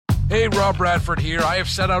Hey, Rob Bradford here. I have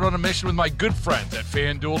set out on a mission with my good friends at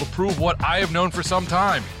FanDuel to prove what I have known for some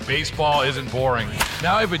time. Baseball isn't boring.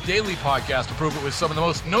 Now I have a daily podcast to prove it with some of the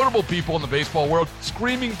most notable people in the baseball world,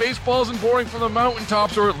 screaming baseball isn't boring from the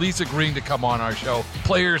mountaintops, or at least agreeing to come on our show.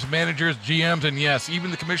 Players, managers, GMs, and yes, even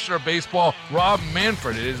the commissioner of baseball, Rob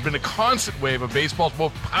Manfred. It has been a constant wave of baseball's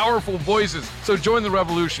most powerful voices. So join the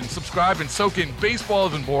revolution. Subscribe and soak in Baseball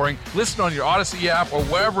Isn't Boring. Listen on your Odyssey app or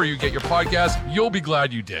wherever you get your podcasts. You'll be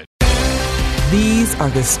glad you did. These are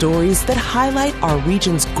the stories that highlight our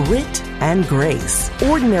region's grit and grace.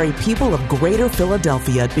 Ordinary people of Greater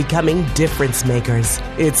Philadelphia becoming difference makers.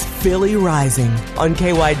 It's Philly Rising on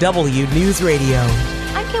KYW News Radio.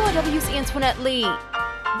 I'm KYW's Antoinette Lee.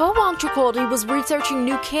 Bo Wong Tricoldi was researching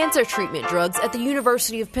new cancer treatment drugs at the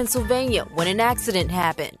University of Pennsylvania when an accident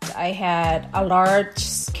happened. I had a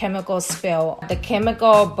large chemical spill. The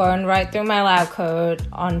chemical burned right through my lab coat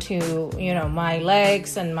onto, my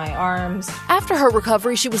legs and my arms. After her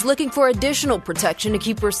recovery, she was looking for additional protection to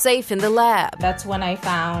keep her safe in the lab. That's when I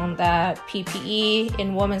found that PPE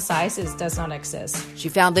in women's sizes does not exist. She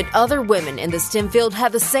found that other women in the STEM field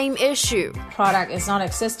have the same issue. Product is not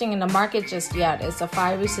existing in the market just yet. It's a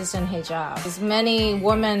fire-resistant hijab. There's many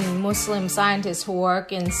women Muslim scientists who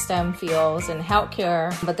work in STEM fields and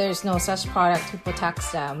healthcare, but there's no such product to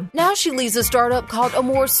protect them. Now she leads a startup called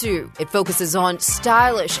Amorsu. It focuses on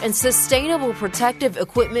stylish and sustainable protective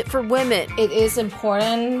equipment for women. It is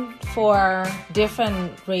important for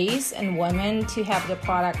different race and women to have the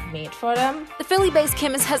product made for them. The Philly-based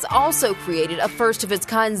chemist has also created a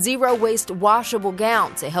first-of-its-kind zero-waste washable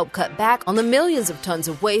gown to help cut back on the millions of tons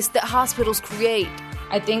of waste that hospitals create.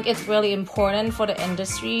 I think it's really important for the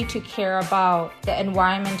industry to care about the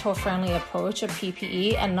environmental friendly approach of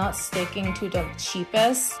PPE and not sticking to the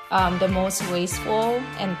cheapest, the most wasteful,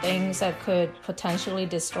 and things that could potentially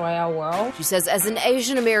destroy our world. She says as an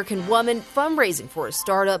Asian American woman, fundraising for a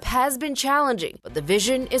startup has been challenging, but the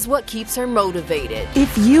vision is what keeps her motivated.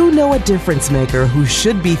 If you know a difference maker who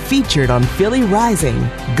should be featured on Philly Rising,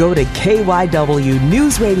 go to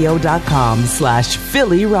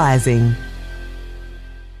kywnewsradio.com/Philly Rising.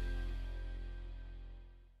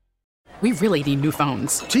 We really need new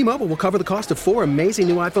phones. T-Mobile will cover the cost of 4 amazing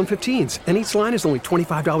new iPhone 15s, and each line is only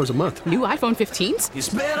 $25 a month. New iPhone 15s? It's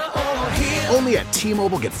better over here. Only at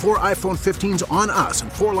T-Mobile, get 4 iPhone 15s on us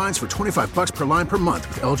and 4 lines for $25 per line per month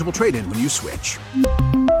with eligible trade-in when you switch.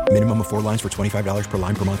 Minimum of 4 lines for $25 per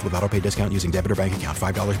line per month with autopay discount using debit or bank account.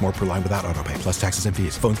 $5 more per line without autopay, plus taxes and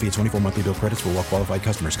fees. Phone fee at 24 monthly bill credits for well-qualified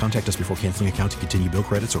customers. Contact us before canceling account to continue bill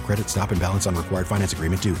credits or credit stop and balance on required finance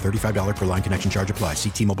agreement due. $35 per line connection charge applies. See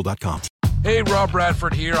T-Mobile.com. Hey, Rob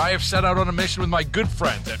Bradford here. I have set out on a mission with my good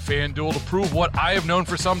friends at FanDuel to prove what I have known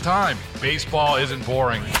for some time. Baseball isn't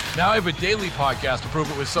boring. Now I have a daily podcast to prove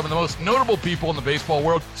it with some of the most notable people in the baseball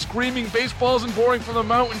world, screaming baseball isn't boring from the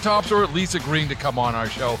mountaintops, or at least agreeing to come on our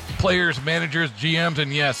show. Players, managers, GMs,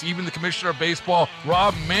 and yes, even the commissioner of baseball,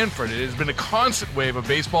 Rob Manfred. It has been a constant wave of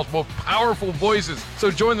baseball's most powerful voices. So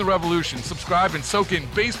join the revolution. Subscribe and soak in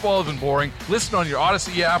Baseball Isn't Boring. Listen on your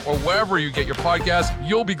Odyssey app or wherever you get your podcasts.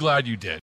 You'll be glad you did.